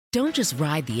Don't just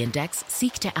ride the index,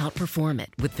 seek to outperform it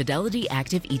with Fidelity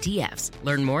Active ETFs.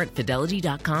 Learn more at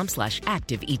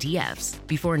fidelity.com/active ETFs.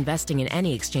 Before investing in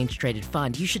any exchange-traded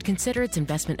fund, you should consider its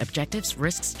investment objectives,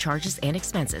 risks, charges, and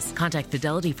expenses. Contact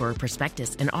Fidelity for a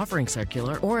prospectus, an offering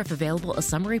circular, or if available, a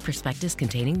summary prospectus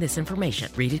containing this information.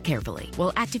 Read it carefully.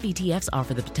 While active ETFs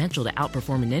offer the potential to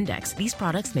outperform an index, these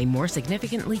products may more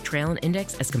significantly trail an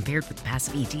index as compared with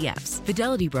passive ETFs.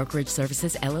 Fidelity Brokerage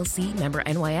Services, LLC, member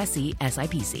NYSE,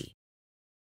 SIPC.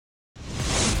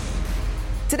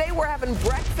 Today we're having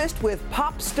breakfast with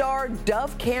pop star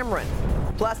Dove Cameron.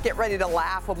 Plus, get ready to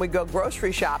laugh when we go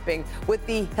grocery shopping with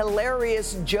the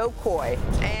hilarious Jo Koy.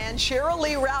 And Cheryl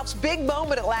Lee Ralph's big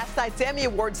moment at last night's Emmy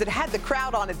Awards that had the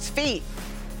crowd on its feet.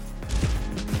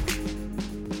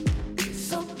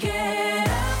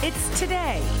 It's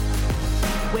Today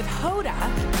with Hoda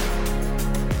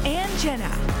and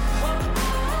Jenna.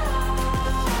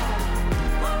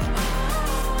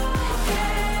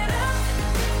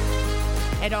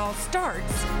 It all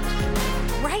starts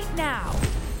right now.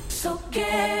 So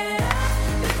get up.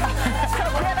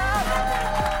 So get up.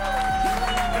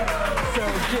 So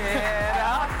get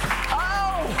up.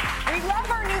 Oh, we love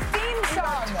our new theme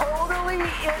song. Totally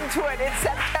into it. It's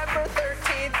September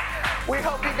 13th. We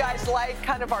hope you guys like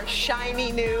kind of our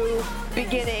shiny new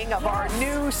beginning of our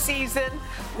new season.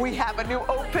 We have a new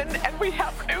open and we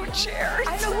have new chairs.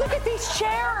 I know, look at these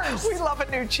chairs. We love a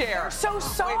new chair. They're so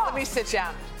soft. Wait, let me sit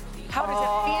down. How does it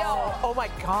feel? Oh my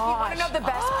gosh. You want to know the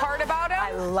best part about them?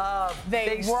 I love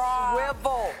they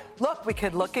swivel. Look, we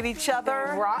could look at each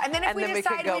other. And then if we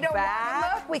decide we don't want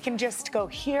to look, we can just go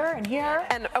here and here.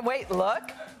 And wait,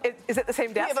 look. Is it the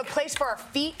same desk? We have a place for our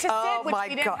feet to sit, which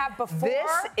we didn't have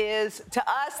before. To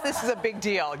us, this is a big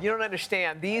deal. You don't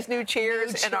understand. These new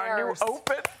chairs and our new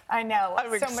open. I know. I'm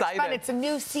so excited. Much fun. It's a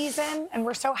new season, and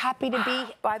we're so happy to be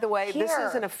By the way, here. This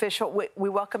is an official. We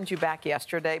welcomed you back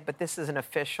yesterday, but this is an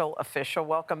official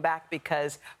welcome back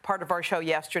because part of our show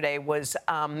yesterday was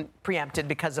preempted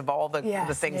because of all the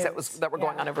things that were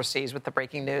going on overseas with the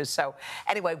breaking news. So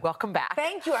anyway, welcome back.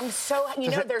 Thank you. I'm so,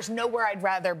 there's nowhere I'd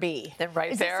rather be.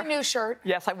 Right is there. Is this a new shirt?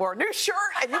 Yes, I wore a new shirt,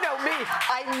 and you know me,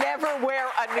 I never wear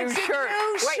a new shirt.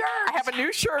 I have a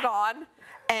new shirt on.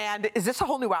 And is this a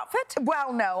whole new outfit?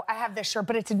 Well, no, I have this shirt,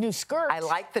 but it's a new skirt. I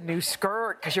like the new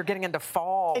skirt because you're getting into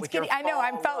fall. I know.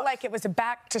 I felt like it was a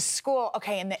back to school.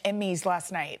 Okay, and the Emmys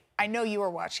last night. I know you were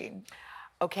watching.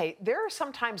 Okay, there are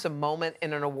sometimes a moment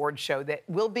in an award show that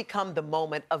will become the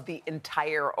moment of the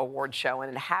entire award show,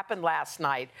 and it happened last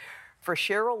night for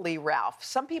Cheryl Lee Ralph.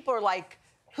 Some people are like,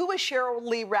 who is Cheryl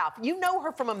Lee Ralph? You know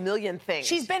her from a million things.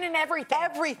 She's been in everything.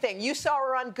 Everything. You saw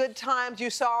her on Good Times. You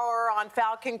saw her on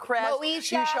Falcon Crest.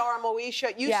 Moesha. You saw her on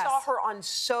Moesha. You saw her on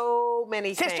so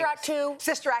many things. Sister Act 2.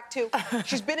 Sister Act 2.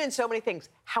 She's been in so many things.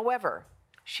 However,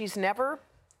 she's never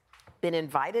been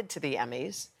invited to the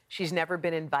Emmys. She's never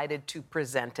been invited to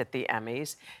present at the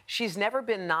Emmys. She's never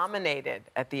been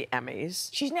nominated at the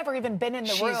Emmys. She's never even been in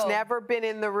the room. She's never been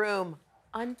in the room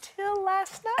until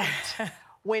last night.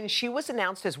 When she was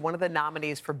announced as one of the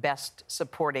nominees for Best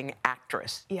Supporting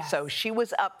Actress. Yes. So she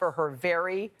was up for her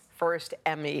very first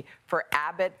Emmy for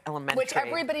Abbott Elementary. Which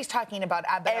everybody's talking about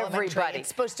Abbott Elementary. It's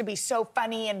supposed to be so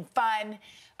funny and fun.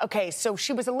 Okay, so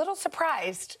she was a little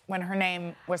surprised when her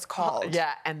name was called.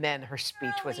 Yeah, and then her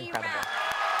speech was incredible.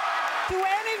 To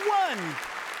anyone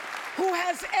who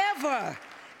has ever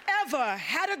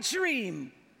had a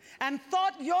dream and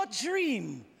thought your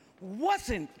dream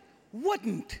wouldn't,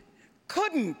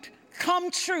 couldn't come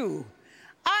true,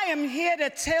 I am here to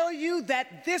tell you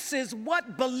that this is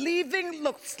what believing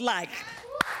looks like.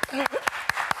 Oh,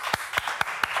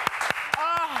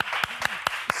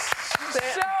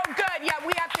 so good. Yeah,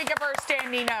 we have to give her a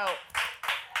standing O.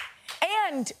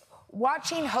 And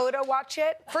watching Hoda watch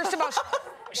it, first of all,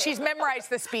 she's memorized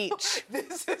the speech.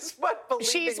 This is what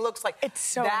believing looks like. It's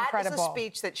so incredible. That is a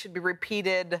speech that should be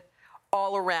repeated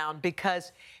all around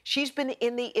because she's been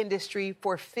in the industry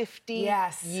for 50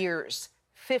 years.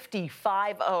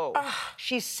 55-0.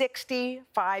 She's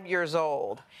 65 years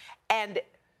old. And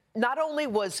not only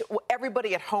was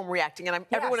everybody at home reacting, and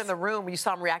everyone in the room, you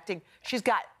saw them reacting, she's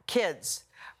got kids,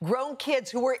 grown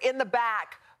kids who were in the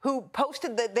back who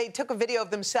posted that they took a video of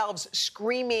themselves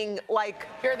screaming like...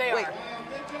 Here they are.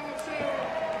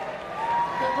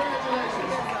 Congratulations.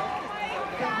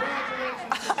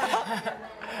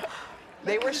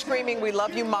 They were screaming, "We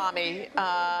love you, Mommy."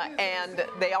 And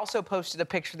they also posted a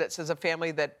picture that says a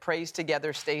family that prays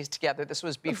together stays together. This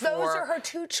was before. Those are her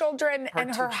 2 children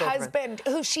and her husband,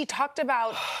 who she talked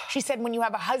about. She said, when you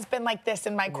have a husband like this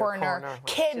in my corner,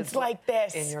 kids like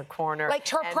this. In your corner. Like,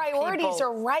 her priorities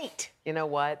are right. You know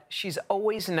what? She's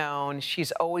always known.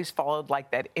 She's always followed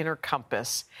like that inner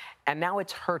compass. And now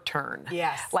it's her turn.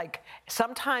 Yes. Like,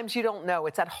 sometimes you don't know.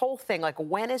 It's that whole thing. Like,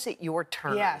 when is it your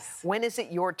turn? Yes. When is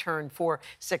it your turn for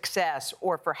success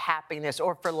or for happiness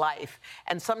or for life?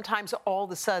 And sometimes all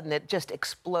of a sudden it just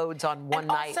explodes on one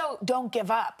night. Also, don't give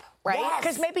up, right?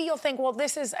 Because maybe you'll think, well,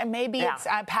 this is, maybe it's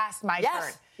past my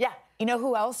turn. Yeah. You know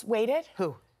who else waited?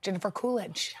 Who? Jennifer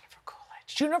Coolidge.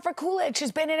 Jennifer Coolidge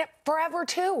has been in it forever,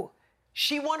 too.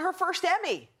 She won her first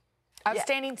Emmy.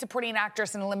 Outstanding supporting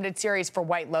actress in a limited series for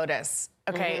White Lotus.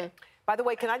 Okay. Mm-hmm. By the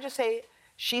way, can I just say,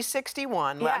 she's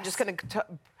 61. Yes. I'm just going to...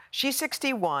 She's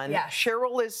 61. Yes.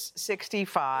 Cheryl is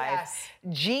 65. Yes.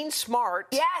 Jean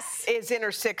Smart is in her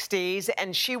 60s,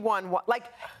 and she won. Like,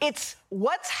 it's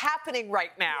what's happening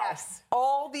right now. Yes.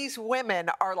 All these women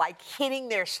are, like, hitting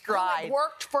their stride. Who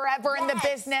worked forever in the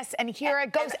business, and here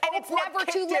it goes. And it's never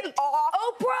too late.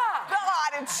 Oprah!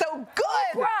 God, it's so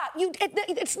good. Oprah!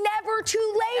 It's never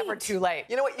too late. Never too late.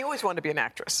 You know what? You always wanted to be an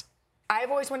actress. I've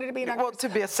always wanted to be an actress. Well, to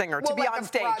be a singer, to be on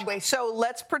stage. Broadway. So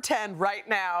let's pretend right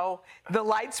now the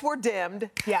lights were dimmed.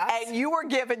 Yes. And you were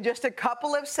given just a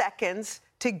couple of seconds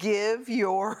to give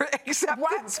your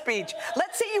acceptance speech.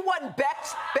 Let's say you won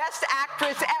Best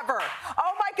Actress Ever.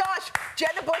 Oh, my gosh.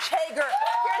 Jenna Hager,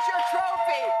 here's your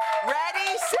trophy.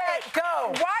 Ready, set, go.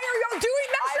 Why are y'all doing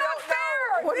that? That's not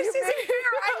fair. This isn't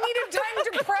fair. I needed time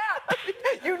to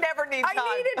prep. You never need time.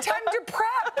 I needed time to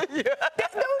prep.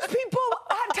 Those people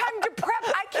had time to prep.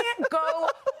 I can't go.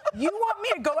 You want me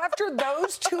to go after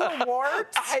those 2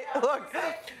 awards? Look,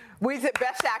 we did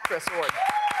Best Actress Award.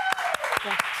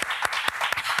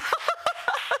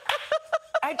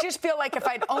 I just feel like if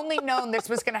I'd only known this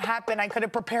was going to happen, I could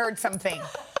have prepared something.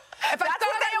 If I thought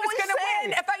I was going to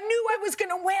win, if I knew I was going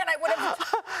to win, I would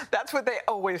have. That's what they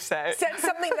always say. Said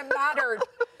something that mattered.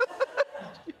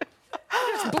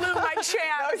 Just blew my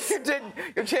chance. No, you didn't.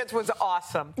 Your chance was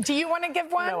awesome. Do you want to give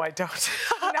one? No, I don't.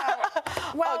 No.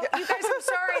 Well, okay. You guys, I'm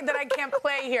sorry that I can't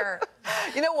play here.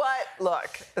 You know what?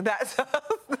 Look,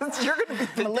 you're going to be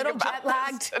thinking I'm a little about jet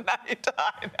lagged tonight.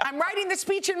 I'm writing the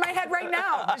speech in my head right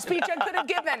now. The speech I could have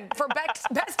given for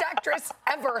Best Actress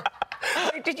Ever.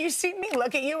 Did you see me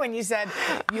look at you and you said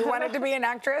you wanted to be an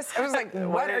actress? I was like,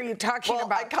 what are you talking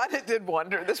about? I kind of did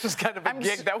wonder. This was kind of a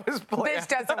gig that was planned. This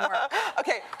doesn't work.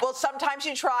 Okay, well, sometimes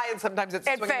you try and sometimes it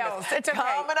fails. It's okay.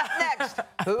 Coming up next,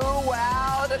 who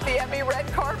wowed at the Emmy red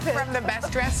carpet? From the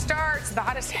best dressed stars, the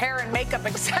hottest hair and makeup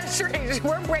accessories,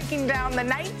 we're breaking down the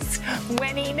night's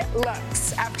winning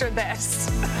looks after this.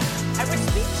 I was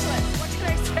speechless. What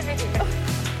can I say?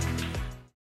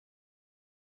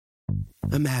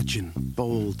 Imagine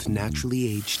bold,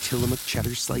 naturally aged Tillamook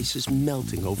cheddar slices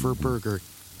melting over a burger,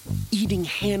 eating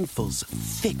handfuls of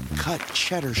thick-cut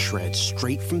cheddar shreds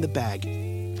straight from the bag,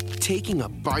 taking a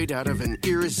bite out of an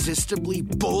irresistibly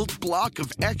bold block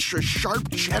of extra sharp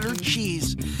cheddar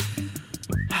cheese.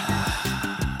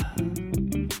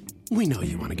 We know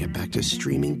you want to get back to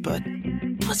streaming, but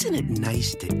wasn't it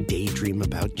nice to daydream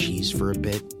about cheese for a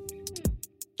bit?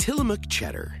 Tillamook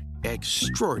Cheddar,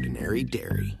 extraordinary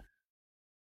dairy.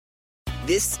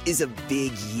 This is a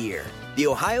big year. The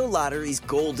Ohio Lottery's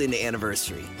golden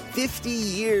anniversary. 50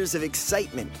 years of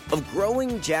excitement, of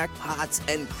growing jackpots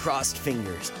and crossed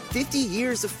fingers. 50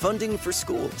 years of funding for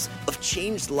schools, of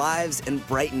changed lives and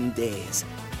brightened days.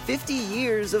 50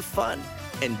 years of fun,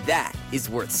 and that is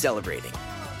worth celebrating.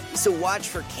 So watch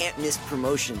for can't-miss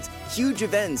promotions, huge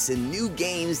events, and new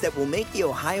games that will make the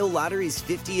Ohio Lottery's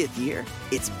 50th year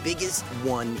its biggest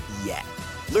one yet.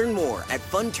 Learn more at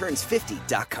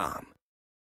funturns50.com.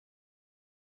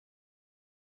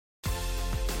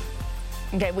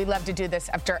 Okay, we love to do this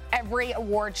after every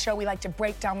award show. We like to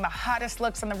break down the hottest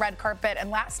looks on the red carpet, and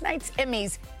last night's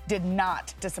Emmys did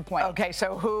not disappoint. Okay,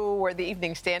 so who were the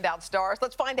evening standout stars?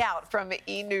 Let's find out from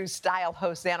E! News style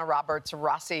host Zanna Roberts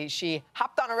Rassi. She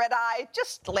hopped on a red eye,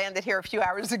 just landed here a few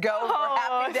hours ago. We're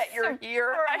happy that you're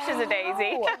here. Fresh as a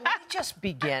daisy. Let me just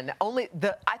begin.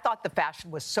 I thought the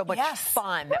fashion was so much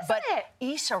fun. But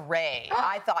Issa Rae,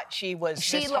 I thought she was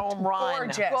this home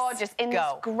run. Gorgeous. In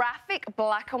this graphic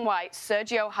black and white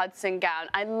Sergio Hudson gown.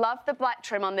 I love the black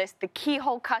trim on this, the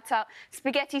keyhole cutout,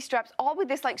 spaghetti straps, all with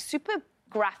this like super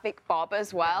graphic bob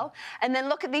as well. And then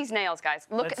look at these nails, guys.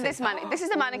 Look at this manicure. This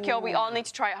is a manicure we all need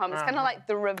to try at home. It's kind of like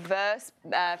the reverse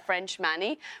French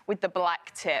mani with the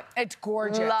black tip. It's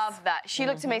gorgeous. Love that. She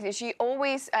looks amazing. She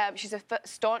always, she's a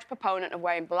staunch proponent of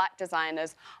wearing black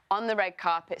designers on the red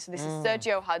carpet. So this is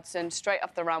Sergio Hudson, straight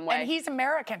off the runway. And he's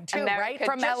American, too, right?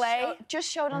 From LA? Just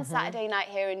showed on Saturday night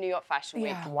here in New York Fashion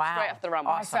Week. Wow. Straight off the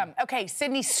runway. Awesome. Okay,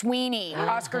 Sydney Sweeney,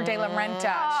 Oscar de la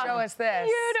Renta. Show us this.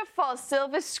 Beautiful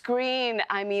silver screen.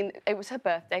 I mean, it was her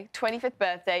birthday, 25th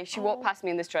birthday. She walked past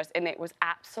me in this dress, and it was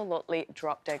absolutely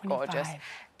drop-dead gorgeous.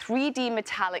 3D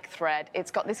metallic thread. It's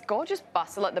got this gorgeous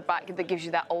bustle at the back that gives you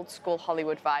that old-school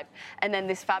Hollywood vibe. And then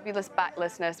this fabulous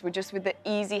backlessness with the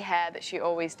easy hair that she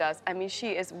always does. I mean,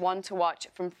 she is one to watch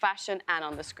from fashion and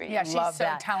on the screen. Yeah, she's so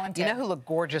talented. You know who looked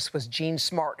gorgeous was Jean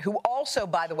Smart, who also,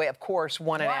 by the way, of course,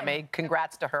 won an Emmy.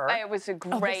 Congrats to her. It was a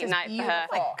great night for her.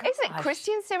 Isn't it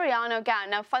Christian Siriano gown?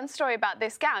 Now, fun story about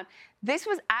this gown. This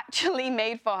was actually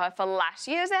made for her for last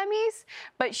year's Emmys,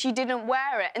 but she didn't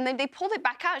wear it. And then they pulled it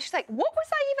back out. She's like, what was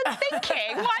I even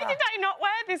thinking? Why did I not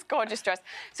wear this gorgeous dress?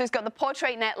 So it's got the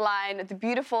portrait neckline, the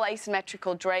beautiful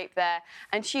asymmetrical drape there,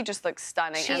 and she just looks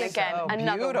stunning. She and is again, so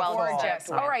another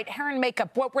gorgeous. All right, hair and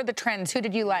makeup. What were the trends? Who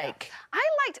did you like? I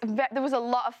liked, there was a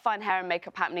lot of fun hair and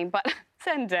makeup happening, but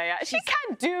Zendaya, she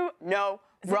can do no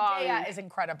wrong. Zendaya is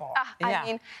incredible. I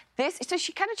mean, so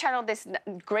she kind of channeled this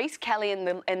Grace Kelly in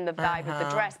the vibe of the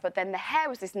dress, but then the hair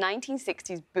was this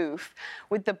 1960s boof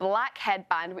with the black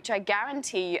headband, which I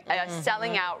guarantee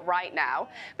selling out right now.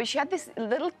 But she had this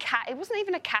little cat. It wasn't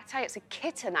even a cat eye, it's a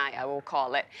kitten eye, I will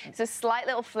call it. It's a slight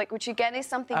little flick, which again is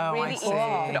something really easy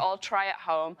you could all try at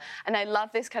home. And I love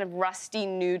this kind of rusty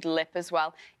nude lip as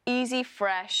well. Easy,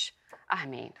 fresh. I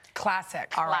mean,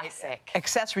 classic. All right.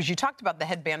 Accessories. You talked about the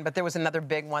headband, but there was another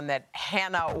big one that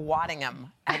Hannah Waddingham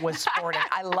was sporting.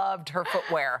 I loved her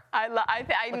footwear.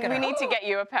 We need to get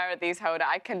you a pair of these, Hoda.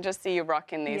 I can just see you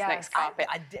rocking these next carpet.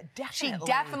 Definitely. She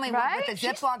definitely went with the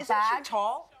Ziploc bag. Isn't she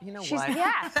tall? You know what?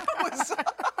 Yeah.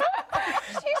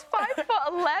 She's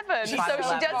 5'11",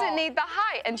 so she doesn't need the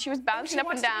height. And she was bouncing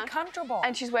up and down. To be comfortable.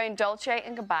 And she's wearing Dolce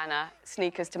 & Gabbana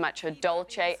sneakers to match her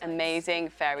Dolce amazing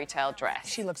fairy tale dress.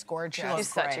 She looks gorgeous. She's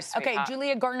such a sweetheart. Okay,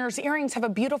 Julia Garner's earrings have a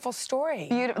beautiful story.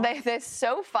 Beautiful. They're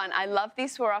so fun. I love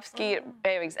these Swarovski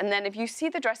earrings. And then if you see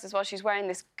the dress as well, she's wearing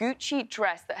this Gucci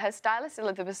dress that her stylist,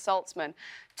 Elizabeth Saltzman,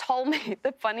 told me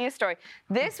the funniest story.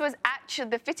 This was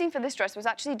actually, the fitting for this dress was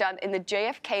actually done in the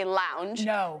JFK lounge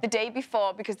the day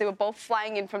before because they were both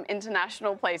flying in from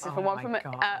international places, one from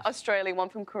Australia, one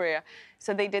from Korea.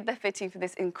 So they did the fitting for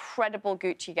this incredible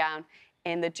Gucci gown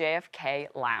in the JFK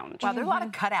lounge. Wow, there are a lot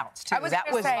of cutouts, too. I was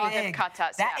gonna say, a lot of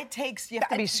cutouts. You have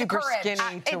to be super skinny to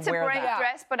wear that. It's a great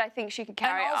dress, but I think she can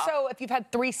carry it off. And also, if you've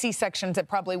had 3 C-sections, it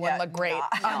probably wouldn't look great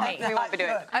on me. We won't be doing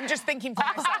it. I'm just thinking for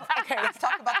myself. Okay, let's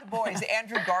talk about the boys.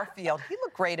 Andrew Garfield, he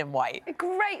looked great in white.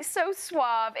 Great, so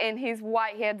suave in his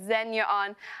white. He had Xenia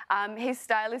on. His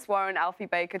stylist, Warren Alfie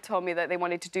Baker, told me that they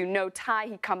wanted to do no tie.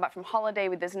 He'd come back from holiday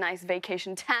with this nice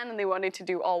vacation tan, and they wanted to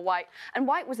do all white. And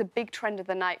white was a big trend of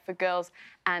the night for girls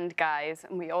and guys.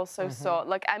 And we also saw,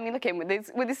 look at him with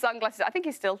his sunglasses. I think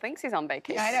he still thinks he's on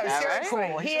vacation. I know, seriously.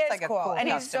 Cool. He is like cool. And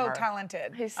he's so customer.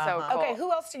 talented. He's so cool. Okay,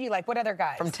 who else did you like? What other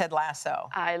guys? From Ted Lasso.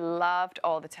 I loved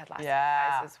all the Ted Lasso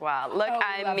guys as well. Look,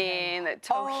 I mean,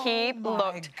 Toheeb looked.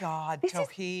 Oh, my God, this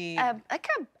Toheeb. Is, like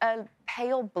a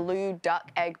pale blue,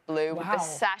 duck egg blue with the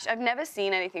sash. I've never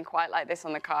seen anything quite like this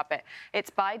on the carpet. It's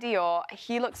by Dior.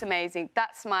 He looks amazing.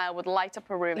 That smile would light up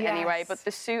a room anyway, but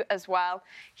the suit as well.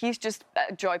 He's just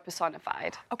joy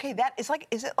personified. Okay, that is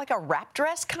is it like a wrap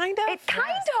dress, kind of? It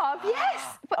kind of,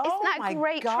 yes. But isn't that a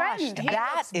great trend?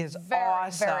 That is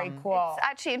awesome. Very cool. It's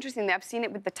actually interesting. I've seen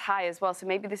it with the tie as well, so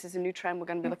maybe this is a new trend we're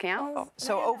going to be looking out for.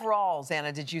 So overall,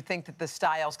 Zanna, did you think that the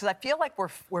styles, because I feel like we're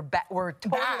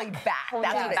totally back.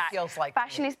 That's what it feels like.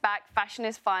 Fashion is back, fashion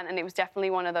is fun, and it was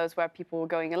definitely one of those where people were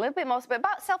going a little bit more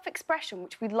about self-expression,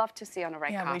 which we'd love to see on a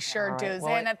red carpet. Yeah, we sure do.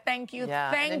 Zanna, thank you.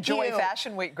 Thank you. Enjoy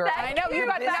Fashion Week, girl. I know, you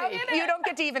got that. You don't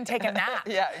get to even take a nap.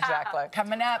 Yeah, exactly.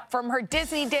 Coming up, from her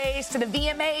Disney days to the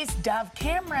VMAs, Dove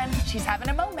Cameron. She's having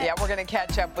a moment. Yeah, we're going to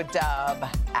catch up with Dove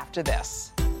after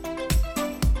this.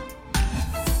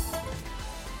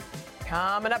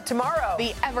 Coming up tomorrow,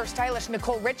 the ever-stylish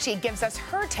Nicole Richie gives us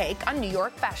her take on New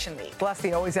York Fashion Week. Plus,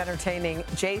 the always entertaining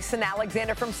Jason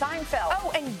Alexander from Seinfeld.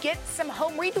 Oh, and get some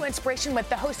home redo inspiration with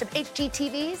the host of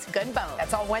HGTV's Good Bones.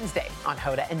 That's all Wednesday on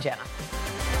Hoda and Jenna.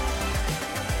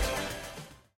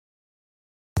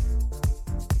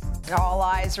 All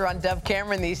eyes are on Dove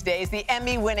Cameron these days. The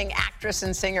Emmy-winning actress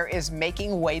and singer is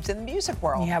making waves in the music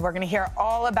world. Yeah, we're going to hear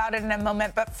all about it in a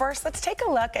moment. But first, let's take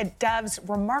a look at Dove's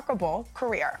remarkable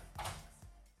career.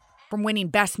 From winning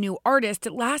Best New Artist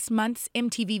at last month's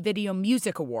MTV Video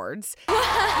Music Awards. Thank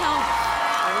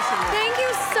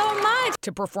you so much.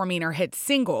 To performing her hit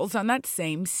singles on that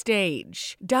same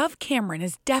stage. Dove Cameron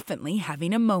is definitely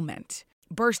having a moment.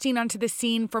 Bursting onto the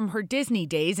scene from her Disney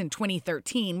days in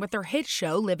 2013 with her hit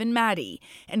show Livin' Maddie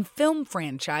and film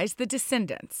franchise The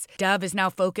Descendants. Dove is now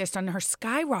focused on her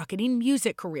skyrocketing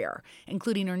music career,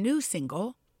 including her new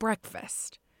single,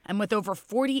 Breakfast. And with over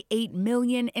 48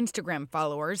 million Instagram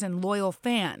followers and loyal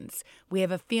fans, we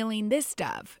have a feeling this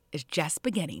Dove is just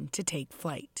beginning to take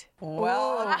flight.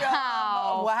 Wow.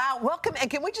 Welcome.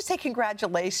 And can we just say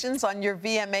congratulations on your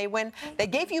VMA win? They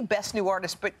gave you Best New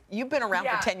Artist, but you've been around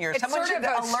for 10 years. Someone should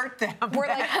alert them. We're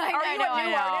like, are you a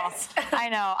new artist? I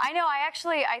know.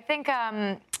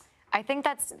 I think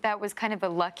that was kind of a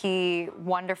lucky,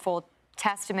 wonderful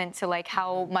testament to like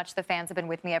how much the fans have been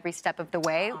with me every step of the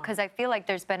way, because I feel like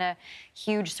there's been a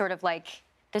huge sort of like,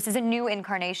 this is a new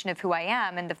incarnation of who I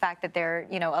am, and the fact that they're,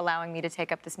 allowing me to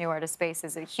take up this new artist space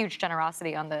is a huge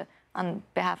generosity on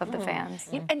behalf of the fans.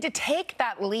 And to take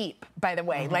that leap, by the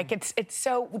way, like it's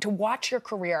so, to watch your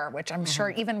career, which I'm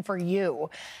sure even for you,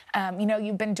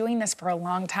 you've been doing this for a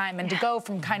long time, and to go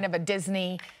from kind of a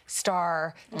Disney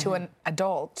star to an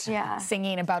adult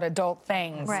singing about adult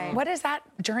things. Right. What has that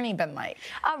journey been like?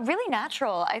 Really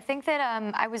natural. I think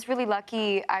that I was really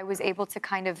lucky. I was able to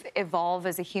kind of evolve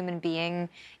as a human being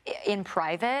in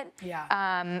private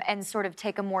and sort of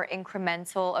take a more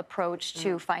incremental approach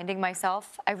to finding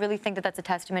myself. I really think that that's a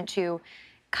testament to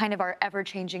kind of our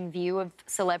ever-changing view of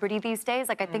celebrity these days.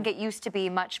 Like, I think it used to be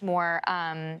much more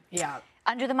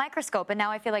under the microscope, and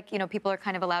now I feel like people are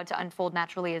kind of allowed to unfold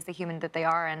naturally as the human that they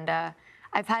are. And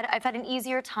I've had an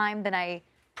easier time than I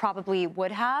probably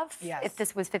would have if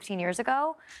this was 15 years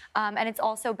ago, and it's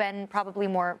also been probably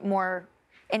more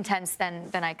intense than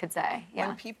I could say. Yeah.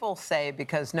 When people say,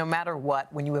 because no matter what,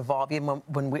 when you evolve, even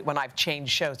when I've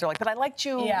changed shows, they're like, but I liked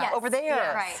you over there.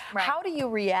 Yeah, right. How do you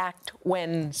react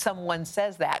when someone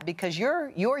says that? Because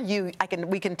you're you.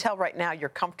 We can tell right now you're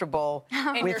comfortable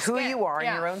with who you are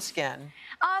in your own skin.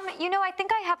 I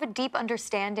think I have a deep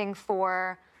understanding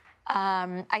for.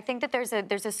 I think that there's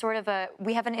a sort of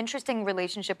we have an interesting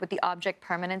relationship with the object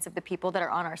permanence of the people that are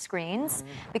on our screens,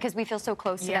 because we feel so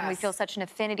close to them, we feel such an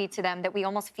affinity to them that we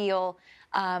almost feel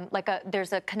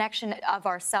there's a connection of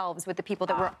ourselves with the people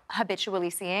that we're habitually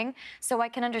seeing. So I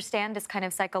can understand this kind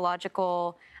of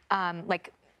psychological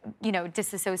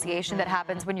disassociation that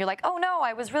happens when you're like, oh no,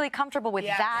 I was really comfortable with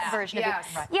that version of you.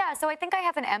 Right. Yeah, so I think I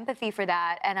have an empathy for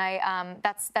that, and I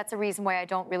that's a reason why I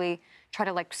don't really try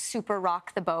to like super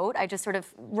rock the boat. I just sort of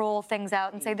roll things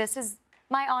out and say, this is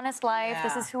my honest life,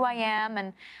 this is who I am,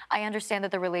 and I understand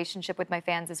that the relationship with my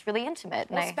fans is really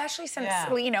intimate. Well, especially since,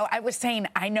 I was saying,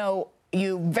 I know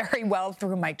you very well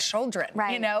through my children.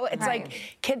 Right. It's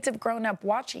like kids have grown up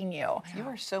watching you. You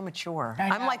are so mature.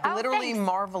 I'm like literally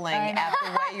marveling at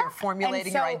the way you're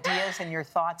formulating your ideas and your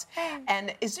thoughts.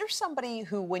 And is there somebody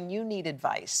who, when you need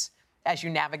advice, as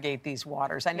you navigate these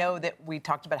waters? I know that we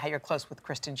talked about how you're close with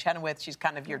Kristen Chenoweth. She's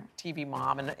kind of your TV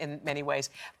mom in many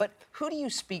ways. But who do you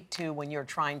speak to when you're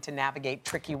trying to navigate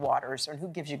tricky waters, and who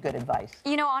gives you good advice?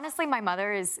 Honestly, my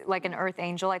mother is like an earth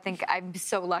angel. I think I'm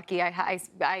so lucky.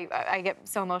 I get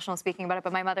so emotional speaking about it,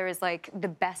 but my mother is like the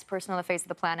best person on the face of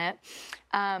the planet.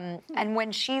 And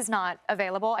when she's not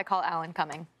available, I call Alan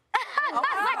Cumming.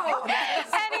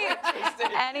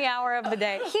 Any hour of the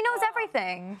day. He knows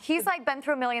everything. He's like been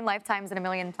through a million lifetimes and a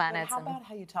million planets. How about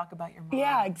how you talk about your mom?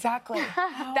 Yeah, exactly.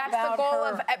 That's the goal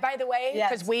of, by the way,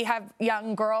 because we have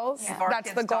young girls,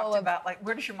 that's the goal of.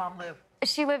 Where does your mom live?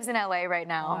 She lives in LA right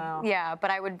now. Wow. Yeah,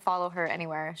 but I would follow her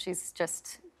anywhere. She's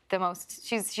just the most,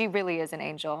 she really is an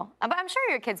angel. But I'm sure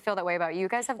your kids feel that way about you. You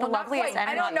guys have the loveliest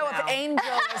energy. I don't know if angel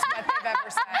is what they've ever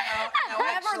said.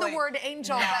 Never the word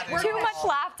angel. Too much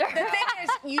laughter. The thing is,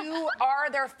 you are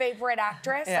their favorite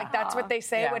actress. Like, that's what they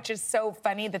say, which is so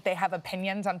funny that they have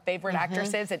opinions on favorite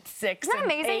actresses at 6 Isn't that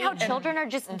and amazing 8 how children are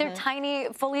just, they're tiny,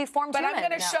 fully formed But humans. I'm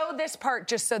going to show this part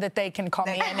just so that they can call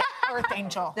me an earth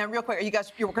angel. Now, real quick,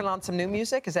 you're working on some new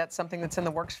music? Is that something that's in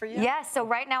the works for you? Yes, so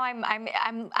right now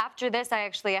I'm after this,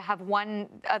 I have one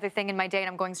other thing in my day, and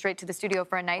I'm going straight to the studio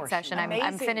for a night session.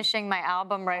 I'm finishing my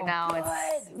album right now.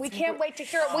 We can't wait to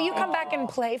hear it. Will you come back and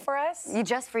play for us?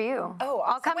 Just for you. Oh,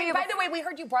 I'll come. Wait, by the way, we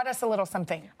heard you brought us a little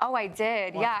something. Oh, I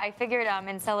did. What? Yeah, I figured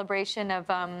in celebration of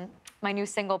my new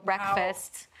single,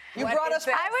 Breakfast. You brought us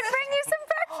breakfast? I would bring you some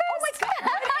breakfast. Oh my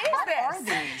God. is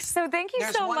this? So thank you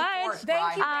There's so one much. fourth,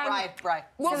 Thank you. Bri.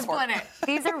 We'll split it.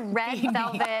 These are red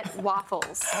velvet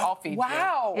waffles. I'll feed you.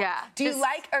 Wow. Yeah. Do you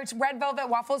like, or is red velvet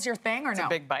waffles your thing or no? It's a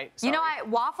big bite. You know, sorry.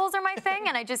 waffles are my thing,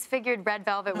 and I just figured red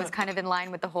velvet was kind of in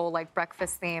line with the whole like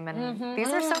breakfast theme, and these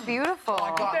are so beautiful.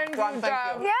 Thank you, Thank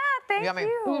Dove. you. Yeah, thank Yummy.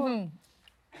 you.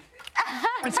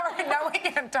 Sorry, no, we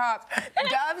can't talk.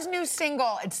 Dove's new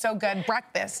single, it's so good,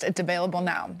 Breakfast. It's available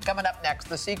now. Coming up next,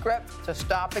 the secret to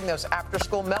stopping those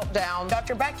after-school meltdowns.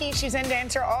 Dr. Becky, she's in to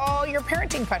answer all your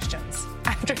parenting questions.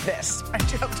 After this, I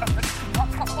joked on this.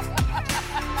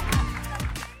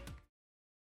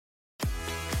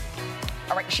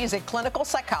 All right, she's a clinical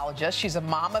psychologist. She's a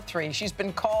mom of 3. She's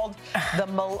been called the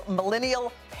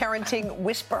millennial parenting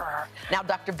whisperer. Now,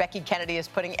 Dr. Becky Kennedy is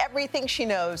putting everything she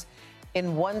knows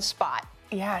in one spot.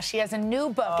 Yeah, she has a new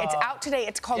book. It's out today.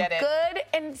 It's called Good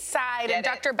Inside. And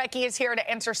Dr. Becky is here to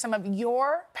answer some of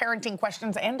your parenting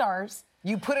questions and ours.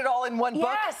 You put it all in one book?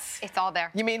 Yes. It's all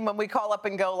there. You mean when we call up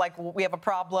and go, like, we have a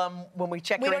problem, when we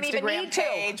check your don't even Instagram need to.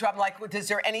 page, I'm like, is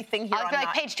there anything here? I'll be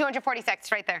like, page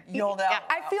 246 right there. You'll know. Yeah.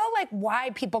 I feel like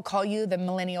why people call you the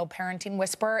millennial parenting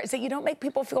whisperer is that you don't make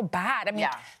people feel bad. I mean,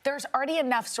 there's already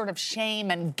enough sort of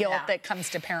shame and guilt that comes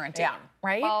to parenting,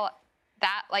 right? Well,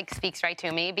 that like speaks right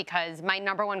to me because my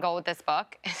number one goal with this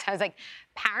book is I was like,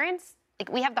 parents,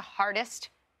 like we have the hardest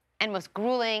and most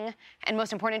grueling and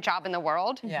most important job in the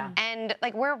world. Yeah. And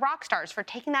like we're rock stars for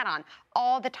taking that on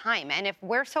all the time. And if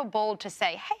we're so bold to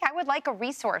say, hey, I would like a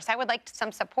resource, I would like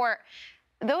some support,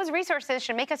 those resources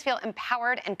should make us feel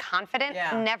empowered and confident,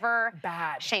 never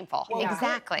shameful. Well,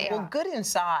 exactly. Well, Good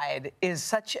Inside is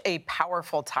such a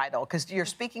powerful title because you're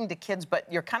speaking to kids, but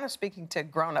you're kind of speaking to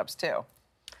grown-ups too.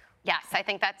 Yes, I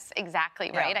think that's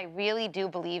exactly right. I really do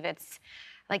believe it's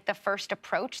like the first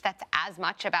approach that's as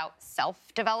much about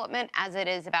self-development as it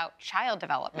is about child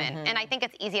development. And I think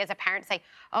it's easy as a parent to say,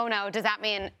 oh no, does that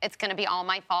mean it's gonna be all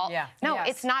my fault? No,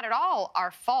 it's not at all our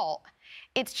fault.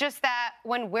 It's just that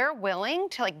when we're willing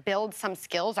to like build some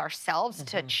skills ourselves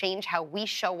to change how we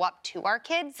show up to our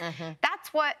kids,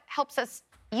 that's what helps us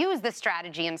use the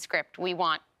strategy and script we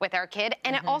want with our kid.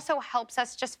 And it also helps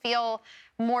us just feel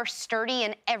more sturdy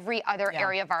in every other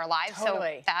area of our lives.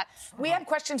 Totally. So that's... We have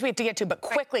questions we have to get to, but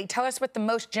quickly, tell us what the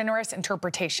most generous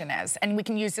interpretation is. And we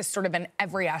can use this sort of in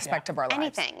every aspect of our lives.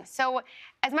 Anything. So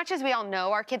as much as we all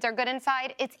know our kids are good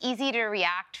inside, it's easy to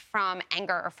react from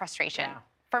anger or frustration.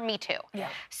 For me too.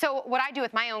 So what I do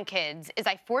with my own kids is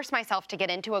I force myself to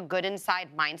get into a good inside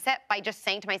mindset by just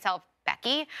saying to myself,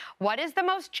 Becky, what is the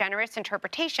most generous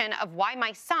interpretation of why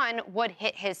my son would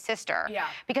hit his sister?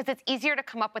 Because it's easier to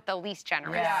come up with the least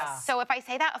generous. So if I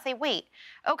say that, I'll say, wait,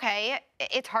 okay,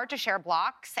 it's hard to share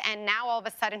blocks, and now all of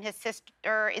a sudden his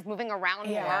sister is moving around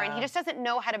more, and he just doesn't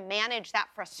know how to manage that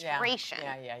frustration.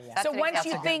 So once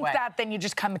you think that, then you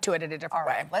just come to it in a different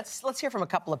way. Let's hear from a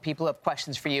couple of people who have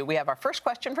questions for you. We have our first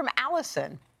question from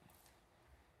Allison.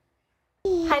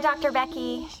 Hi, Dr.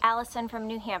 Becky. Allison from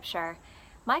New Hampshire.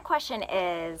 My question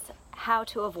is how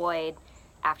to avoid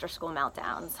after-school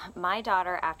meltdowns. My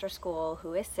daughter, after school,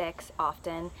 who is 6,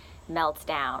 often melts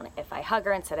down. If I hug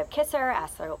her instead of kiss her,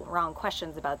 ask the wrong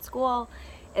questions about school,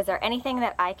 is there anything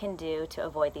that I can do to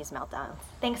avoid these meltdowns?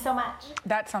 Thanks so much.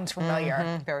 That sounds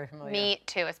familiar. Very familiar. Me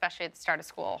too, especially at the start of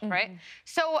school, right?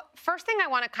 So first thing I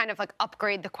want to kind of like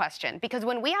upgrade the question, because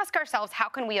when we ask ourselves, how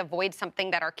can we avoid something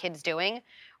that our kid's doing,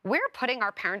 we're putting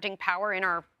our parenting power in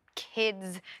our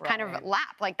kids kind of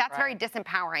lap. Like that's very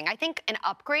disempowering. I think an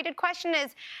upgraded question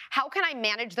is, how can I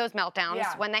manage those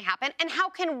meltdowns when they happen? And how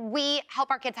can we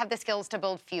help our kids have the skills to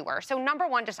build fewer? So number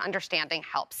one, just understanding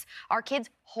helps. Our kids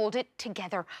hold it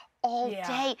together all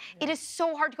day. It is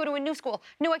so hard to go to a new school,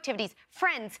 new activities,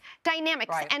 friends,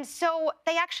 dynamics. And so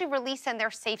they actually release in their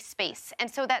safe space.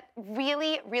 And so that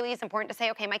really, really is important to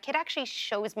say, okay, my kid actually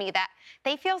shows me that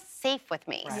they feel safe with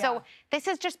me. So this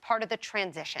is just part of the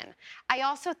transition. I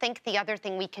also think the other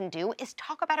thing we can do is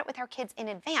talk about it with our kids in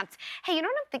advance. Hey, you know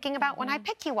what I'm thinking about when I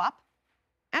pick you up?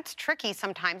 That's tricky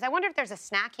sometimes. I wonder if there's a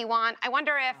snack you want. I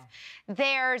wonder if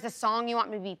there's a song you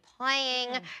want me to be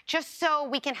playing, just so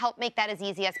we can help make that as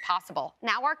easy as possible.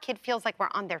 Now our kid feels like we're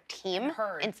on their team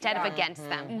instead of against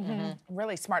them.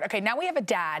 Really smart. Okay, now we have a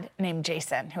dad named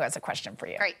Jason who has a question for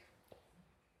you. Great.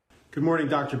 Good morning,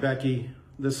 Dr. Becky.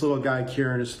 This little guy,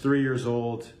 Kieran, is 3 years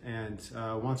old and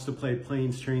wants to play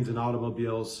planes, trains, and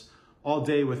automobiles all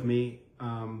day with me.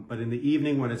 But in the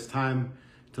evening, when it's time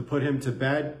to put him to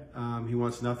bed, he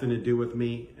wants nothing to do with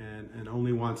me and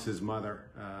only wants his mother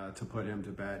to put him to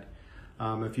bed.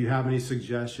 If you have any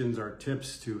suggestions or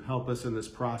tips to help us in this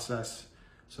process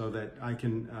so that I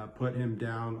can put him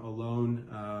down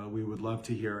alone, we would love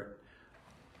to hear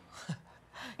it.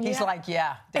 He's like,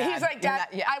 yeah, Dad. He's like, Dad,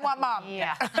 I want Mom.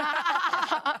 Yeah.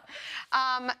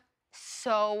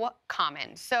 So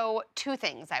common. So 2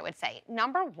 things I would say.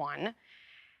 Number 1,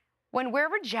 when we're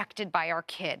rejected by our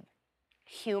kid,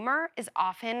 humor is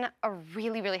often a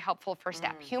really, really helpful first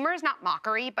step. Humor is not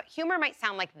mockery, but humor might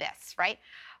sound like this, right?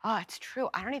 Oh, it's true.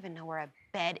 I don't even know where a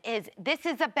bed is. This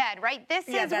is a bed, right? This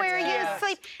is where you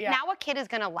sleep. Yeah. Now a kid is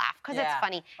going to laugh because it's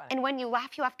funny. And when you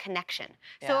laugh, you have connection.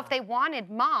 So if they wanted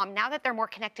Mom, now that they're more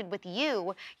connected with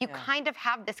you, you kind of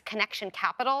have this connection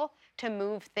capital to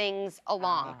move things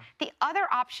along. The other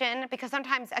option, because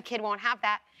sometimes a kid won't have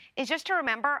that, is just to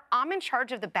remember, I'm in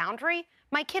charge of the boundary.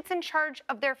 My kid's in charge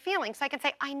of their feelings. So I can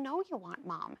say, I know you want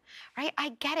Mom, right? I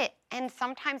get it. And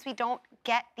sometimes we don't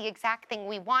get the exact thing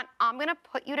we want. I'm gonna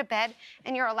put you to bed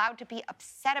and you're allowed to be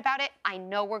upset about it. I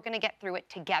know we're gonna get through it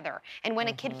together. And when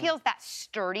a kid feels that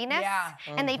sturdiness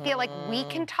and they feel like we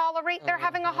can tolerate they're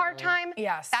having a hard time,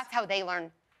 that's how they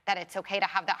learn that it's okay to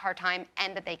have that hard time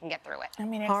and that they can get through it. I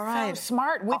mean, it's so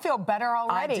smart. We feel better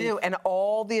already. I do, and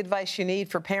all the advice you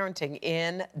need for parenting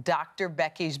in Dr.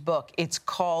 Becky's book. It's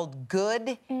called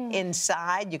Good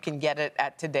Inside. You can get it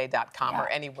at today.com or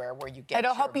anywhere where you get it.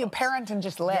 It'll help you parent and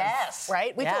just live,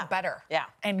 right? We feel better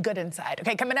and good inside.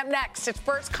 Okay, coming up next, his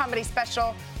first comedy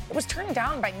special. It was turned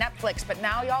down by Netflix, but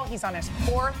now, y'all, he's on his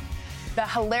 4th. The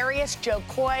hilarious Jo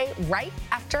Koy right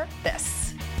after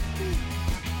this.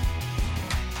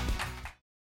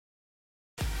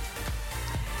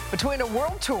 Between a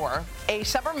world tour, a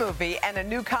summer movie, and a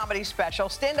new comedy special,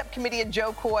 stand-up comedian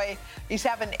Jo Koy, he's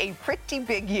having a pretty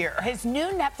big year. His new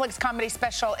Netflix comedy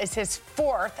special is his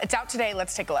 4th. It's out today.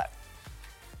 Let's take a look.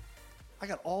 I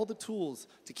got all the tools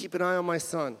to keep an eye on my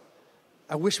son.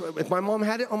 I wish, if my mom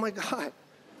had it, oh my God.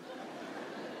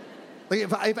 Like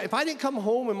if I didn't come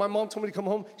home and my mom told me to come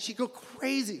home, she'd go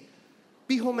crazy.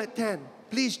 Be home at 10.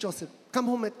 Please, Joseph, come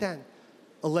home at 10.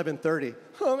 11:30.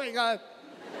 Oh my God.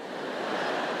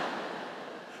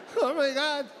 Oh my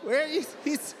God, where is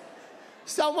he's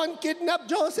someone kidnapped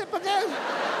Joseph again?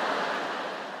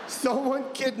 Someone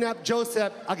kidnapped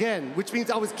Joseph again, which means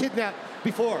I was kidnapped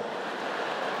before.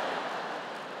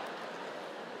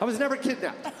 I was never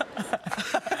kidnapped.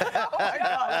 Oh my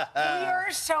God. We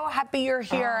are so happy you're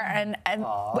here. And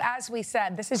as we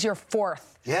said, this is your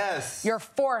 4th. Yes. Your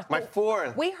 4th. My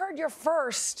 4th. We heard your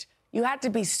first. You had to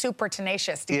be super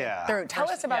tenacious to get through. Tell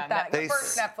us about that. Your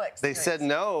first Netflix They series. said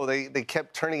no. They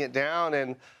kept turning it down,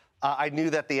 and I knew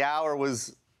that the hour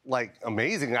was like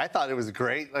amazing. I thought it was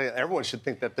great. Like, everyone should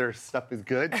think that their stuff is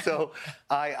good. So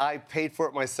I paid for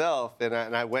it myself, and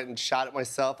I went and shot it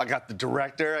myself. I got the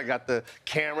director, I got the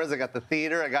cameras, I got the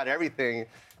theater, I got everything.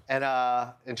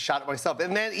 And shot it myself.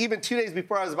 And then even 2 days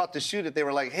before I was about to shoot it, they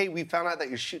were like, hey, we found out that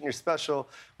you're shooting your special.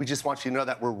 We just want you to know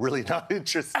that we're really not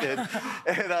interested.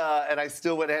 and I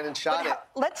still went ahead and shot it.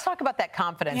 Let's talk about that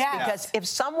confidence, because if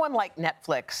someone like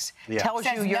Netflix tells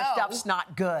you your stuff's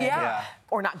not good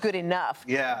or not good enough,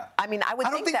 I mean, I would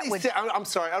think that would... I'm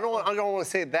sorry, I don't want to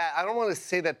say that. I don't want to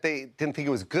say that they didn't think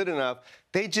it was good enough.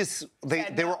 They just,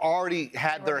 they were already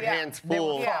had their hands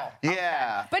full.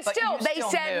 Yeah. But still, they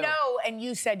said no, and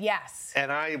you said yes.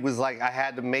 And I was like, I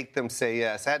had to make them say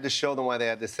yes. I had to show them why they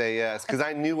had to say yes, because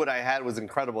I knew what I had was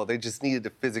incredible. They just needed to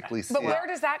physically see it. But where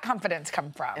does that confidence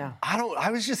come from? I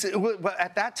was just, but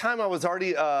at that time, I was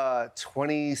already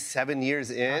 27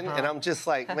 years in, and I'm just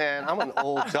like, man, I'm an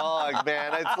old dog,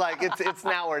 man. It's like, it's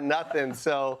now or nothing.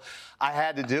 So I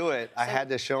had to do it. I had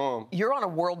to show them. You're on a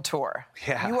world tour.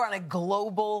 Yeah. You are on a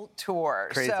global tour.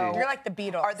 Crazy. So you're like the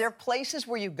Beatles. Are there places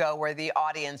where you go where the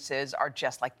audiences are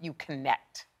just like you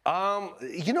connect?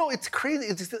 You know, it's crazy.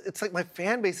 It's like my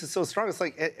fan base is so strong. It's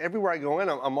like everywhere I go in,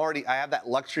 I have that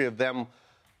luxury of them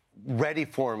ready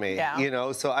for me. Yeah. You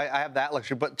know, so I have that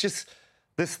luxury. But just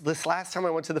this last time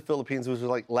I went to the Philippines, which was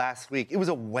like last week. It was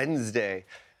a Wednesday.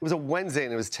 It was a Wednesday,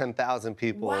 and it was 10,000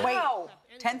 people. Wow.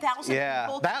 10,000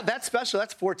 people? That's special.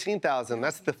 That's 14,000.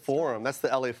 That's the Forum. That's the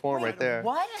LA Forum right there.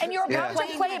 What? And you're about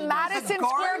to play at Madison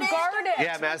Square Garden.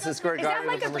 Yeah, Madison Square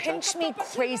Garden. Is that like a pinch me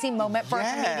crazy moment for a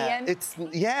comedian?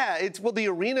 It's well, the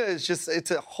arena is just,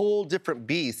 it's a whole different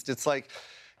beast. It's like,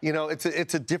 you know, it's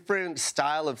a different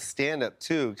style of stand-up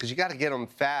too, because you got to get them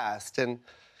fast. And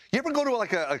you ever go to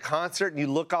like a concert and you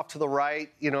look off to the right,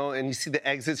 you know, and you see the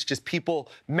exits, just people,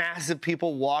 massive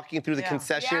people walking through the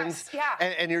concessions,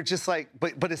 and you're just like,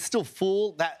 but it's still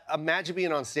full. That imagine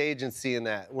being on stage and seeing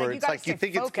that, where it's like you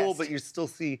think it's full, but you still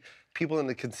see people in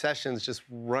the concessions just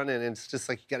running, and it's just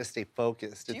like you got to stay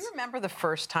focused. Do you remember the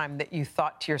first time that you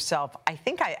thought to yourself, I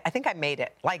think I made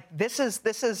it? Like this is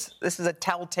a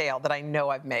telltale that I know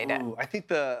I've made it. I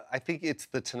think it's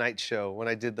the Tonight Show when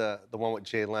I did the one with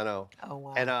Jay Leno. Oh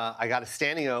wow. And I got a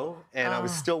standing O, and I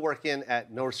was still working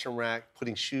at Nordstrom Rack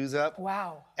putting shoes up.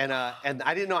 Wow. And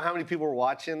I didn't know how many people were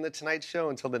watching the Tonight Show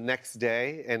until the next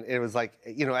day, and it was like,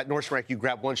 you know, at Nordstrom Rack you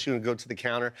grab one shoe and go to the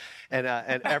counter, and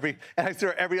I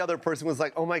saw every other person was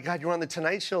like, oh my God, you were on the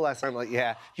Tonight Show last night. I'm like,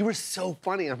 yeah, you were so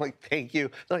funny. I'm like, thank you.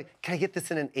 They're like, can I get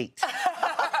this in an 8?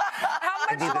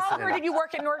 How much longer did you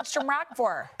work at Nordstrom Rack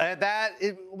for?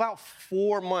 About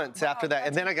 4 months after that,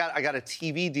 and then I got a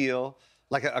TV deal,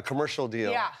 like a commercial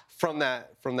deal. Yeah. From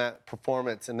that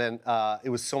performance, and then it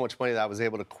was so much money that I was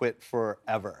able to quit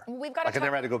forever. I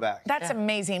never had to go back. That's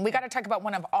amazing. We got to talk about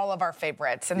one of all of our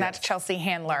favorites, and that's Chelsea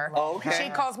Handler. Oh, okay. She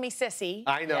calls me Sissy.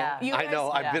 I know. You I know.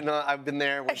 guys- I've been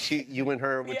there when you and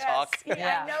her would talk.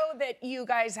 I know that you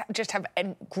guys just have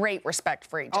a great respect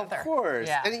for each other. Of course.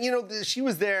 Yeah. And you know, she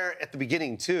was there at the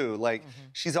beginning too. Like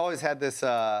she's always had this.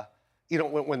 You know,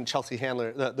 when Chelsea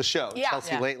Handler, the show,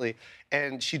 Chelsea Lately,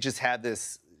 and she just had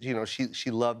this. You know,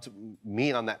 she loved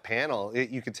me on that panel.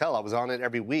 You could tell I was on it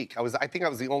every week. I think I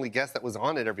was the only guest that was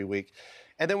on it every week.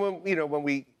 And then when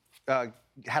we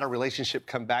had a relationship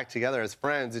come back together as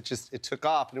friends, it took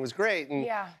off and it was great. And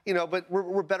you know, but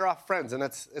we're better off friends, and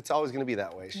it's always going to be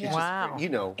that way. She's wow. just, you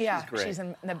know, she's great. She's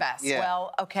the best. Yeah.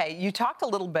 Well, okay, you talked a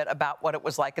little bit about what it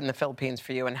was like in the Philippines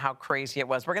for you and how crazy it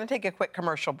was. We're going to take a quick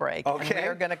commercial break. Okay. And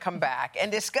we're going to come back and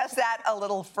discuss that a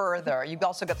little further. You've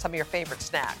also got some of your favorite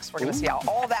snacks. We're going to see how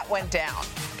all that went down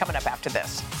coming up after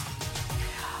this.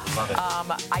 Love it.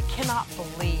 I cannot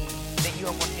believe that you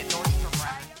are working at Nordstrom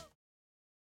Rack.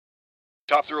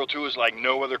 Top Thrill 2 is like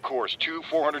no other course. 2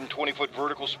 420-foot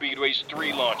vertical speedways,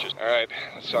 3 launches. All right,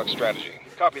 let's talk strategy.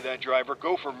 Copy that, driver.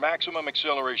 Go for maximum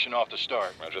acceleration off the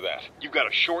start. Roger that. You've got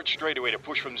a short straightaway to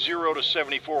push from 0 to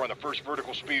 74 on the first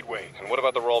vertical speedway. And what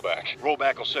about the rollback?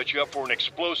 Rollback will set you up for an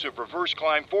explosive reverse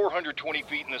climb 420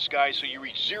 feet in the sky so you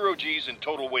reach 0 Gs in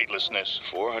total weightlessness.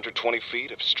 420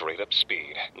 feet of straight-up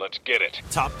speed. Let's get it.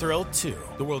 Top Thrill 2,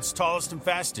 the world's tallest and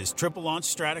fastest triple-launch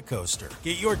strata coaster.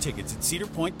 Get your tickets at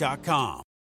cedarpoint.com.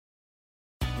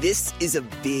 This is a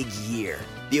big year.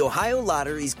 The Ohio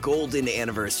Lottery's golden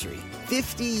anniversary.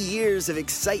 50 years of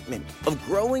excitement, of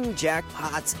growing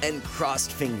jackpots and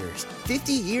crossed fingers.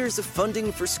 50 years of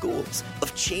funding for schools,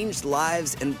 of changed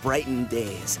lives and brightened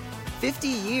days. 50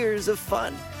 years of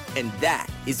fun. And that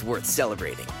is worth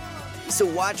celebrating. So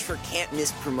watch for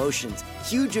can't-miss promotions,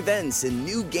 huge events, and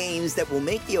new games that will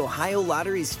make the Ohio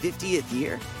Lottery's 50th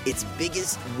year its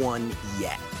biggest one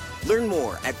yet. Learn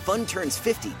more at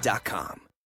funturns50.com.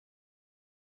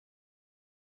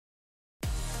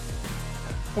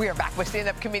 We are back with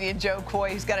stand-up comedian Jo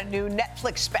Koy. He's got a new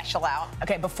Netflix special out.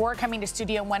 Okay, before coming to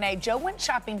Studio 1A, Joe went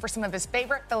shopping for some of his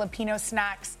favorite Filipino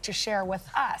snacks to share with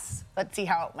us. Let's see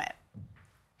how it went.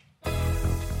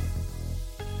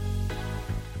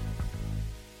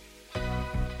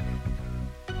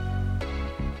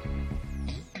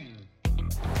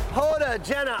 Hoda,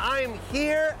 Jenna, I am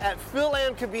here at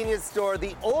Phil-Am Convenience Store,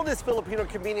 the oldest Filipino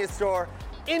convenience store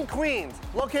in Queens,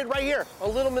 located right here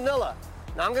on Little Manila.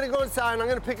 Now I'm gonna go inside and I'm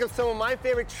gonna pick up some of my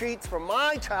favorite treats from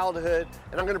my childhood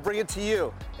and I'm gonna bring it to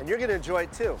you, and you're gonna enjoy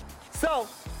it too. So,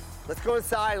 let's go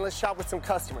inside and let's shop with some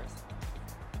customers.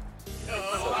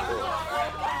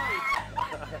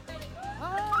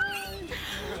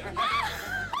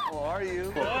 How are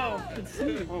you? Oh, good to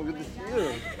see you. Oh, good to see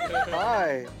you.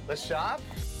 Hi. Let's shop.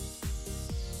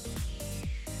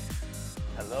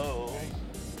 Hello.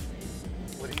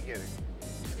 What are you getting?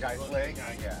 Sky Flake?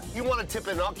 Yeah. You want to tip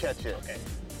it and I'll catch it. Okay.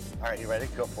 All right, you ready?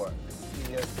 Go for it.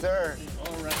 Yes, sir.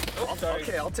 All right. Oh,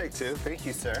 okay, I'll take 2. Thank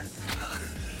you, sir.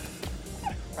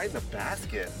 Right in the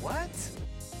basket. What?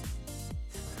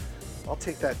 I'll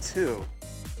take that too.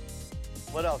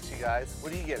 What else, you guys?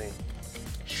 What are you getting?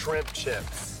 Shrimp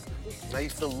chips. And I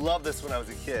used to love this when I was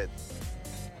a kid.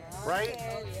 Right?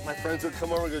 My friends would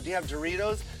come over and go, do you have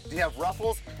Doritos? Do you have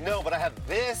Ruffles? No, but I have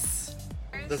this.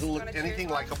 Doesn't look anything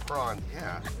like a prawn.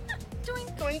 Yeah.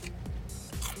 Doink, doink.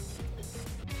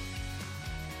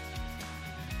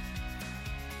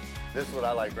 This is what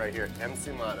I like right here.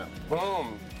 Encimada.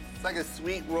 Boom. It's like a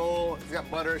sweet roll. It's got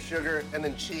butter, sugar, and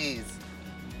then cheese.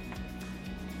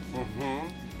 Mm-hmm.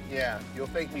 Yeah, you'll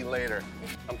thank me later.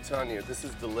 I'm telling you, this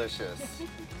is delicious.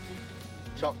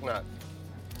 Choc nut.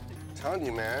 I'm telling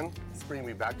you, man. It's bringing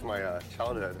me back to my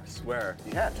childhood, I swear.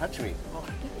 Yeah, touch me.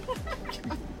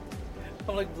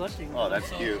 I'm like blushing. Oh, that's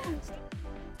cute.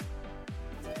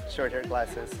 Short hair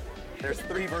glasses. There's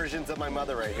 3 versions of my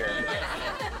mother right here.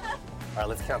 All right,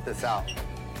 let's count this out.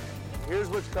 Here's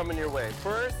what's coming your way.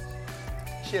 First,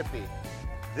 chippy.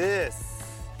 This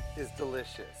is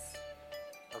delicious.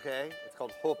 Okay? It's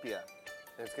called hopia.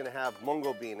 And it's gonna have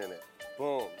mungo bean in it.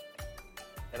 Boom.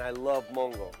 And I love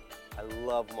mungo. I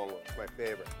love mungo. It's my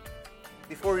favorite.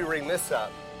 Before we ring this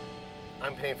up,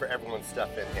 I'm paying for everyone's stuff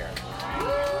in here.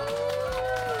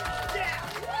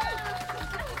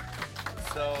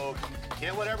 So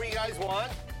get whatever you guys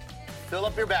want. Fill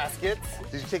up your baskets.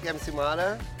 Did you take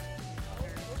emsimada?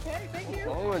 Okay, thank you.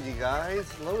 Come on, you guys.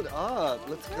 Load up.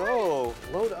 Let's go.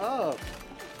 Load up.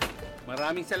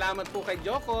 Maraming salamat po kay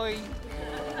Jo Koy.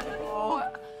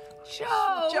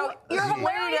 Oh, Joe, you're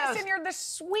hilarious sweetest. and you're the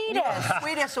sweetest. You're the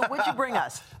sweetest. So what'd you bring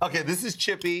us? Okay, this is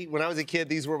chippy. When I was a kid,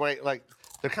 these were my,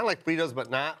 they're kind of like Fritos, but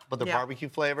not, but they're barbecue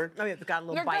flavored. Oh, yeah, they've got a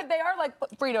little They're bite. good. They are like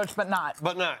Fritos, but not.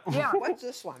 But not. Yeah. What's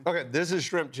this one? Okay, this is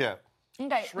shrimp chip.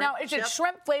 Okay, now is it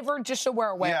shrimp flavored, just so we're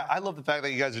aware? Yeah, I love the fact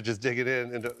that you guys are just digging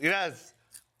in. Yes.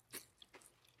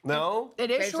 No?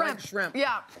 It is Tastes shrimp. like shrimp.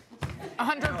 Yeah.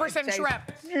 100% shrimp.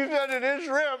 You said it is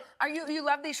shrimp. You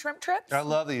love these shrimp trips? I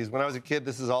love these. When I was a kid,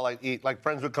 this is all I'd eat. Like,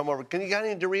 friends would come over. Can you got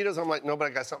any Doritos? I'm like, no, but I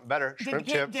got something better. Shrimp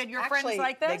chips. Did your friends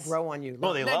like this? They grow on you.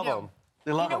 Oh, they love them.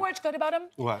 They love You know them. what's good about them?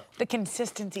 What? The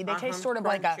consistency. They taste sort of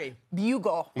like Crunchy. a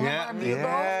bugle. Yeah, Remember a bugle?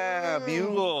 yeah,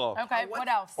 bugle. Okay, what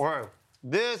else? Or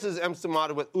this is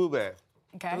emsimada with ube.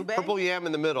 Okay. Purple yam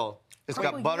in the middle. It's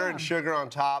Purple got butter yam. and sugar on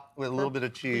top with a little bit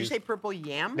of Did you cheese. say purple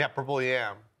yam? Yeah, purple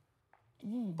yam.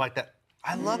 Like that.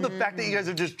 I love the fact that you guys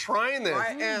are just trying this.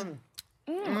 I am.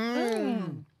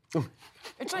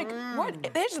 It's like, what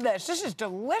is this? This is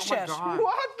delicious. God.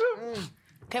 What?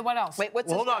 Okay, what else? Wait,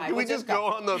 what's Hold this on, guy? can we What's this just guy? go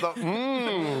on the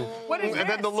What is and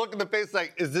then the this? look in the face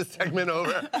like, is this segment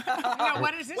over? No,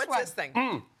 what is this What's one? this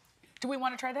thing? Do we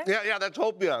want to try this? Yeah, that's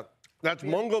hopia. That's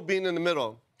mungo bean in the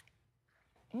middle.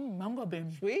 Mango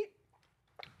bean. Sweet?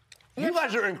 You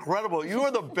guys are incredible. You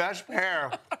are the best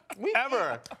pair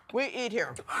ever. We eat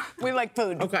here. We like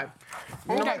food. Okay.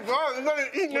 Oh my God, you guys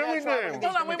eat gotta try everything. one.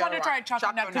 Hold on, we want to gotta try rock.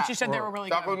 chocolate nut because she said they were really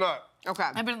Chocolate good. nut. Okay.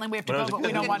 Evidently, we have to When I go, was a but we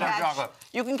kid, don't I want didn't to. have chocolate.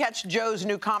 You can catch Joe's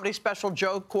new comedy special,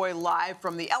 Jo Koy, live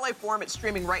from the LA Forum. It's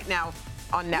streaming right now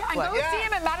on Netflix. Yeah, go see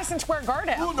him at Madison Square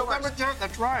Garden. Ooh, November 10th,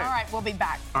 that's right. All right, we'll be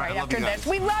back All right, right I love after you guys. this.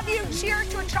 We love you. Cheers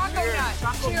to a chocolate nut.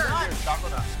 Chocolate Cheers. nut.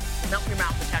 Chocolate nut. Melt your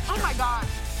mouth, the texture. Oh my God.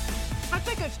 I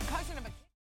think it's cousin of a.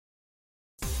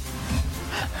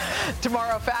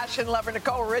 Tomorrow, fashion lover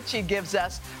Nicole Richie gives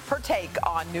us her take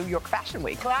on New York Fashion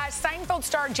Week. Plus, Seinfeld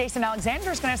star Jason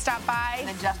Alexander is going to stop by. And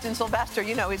then Justin Sylvester,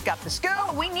 you know he's got the scoop.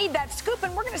 Oh, we need that scoop,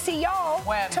 and we're going to see y'all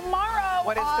When? tomorrow.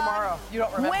 What is on tomorrow? You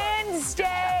don't remember.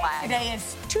 Wednesday. Flag. Today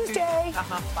is Tuesday.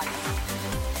 Bye.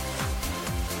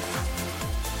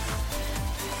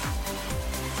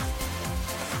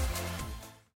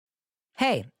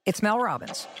 Hey, it's Mel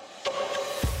Robbins.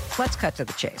 Let's cut to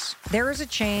the chase. There is a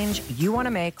change you want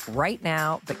to make right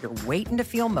now, but you're waiting to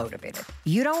feel motivated.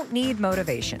 You don't need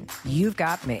motivation. You've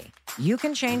got me. You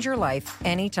can change your life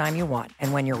anytime you want.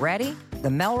 And when you're ready, the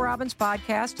Mel Robbins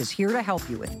Podcast is here to help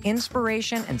you with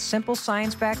inspiration and simple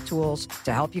science-backed tools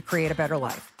to help you create a better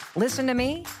life. Listen to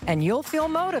me, and you'll feel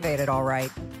motivated, all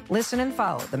right. Listen and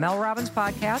follow the Mel Robbins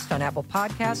Podcast on Apple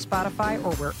Podcasts, Spotify,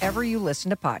 or wherever you listen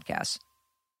to podcasts.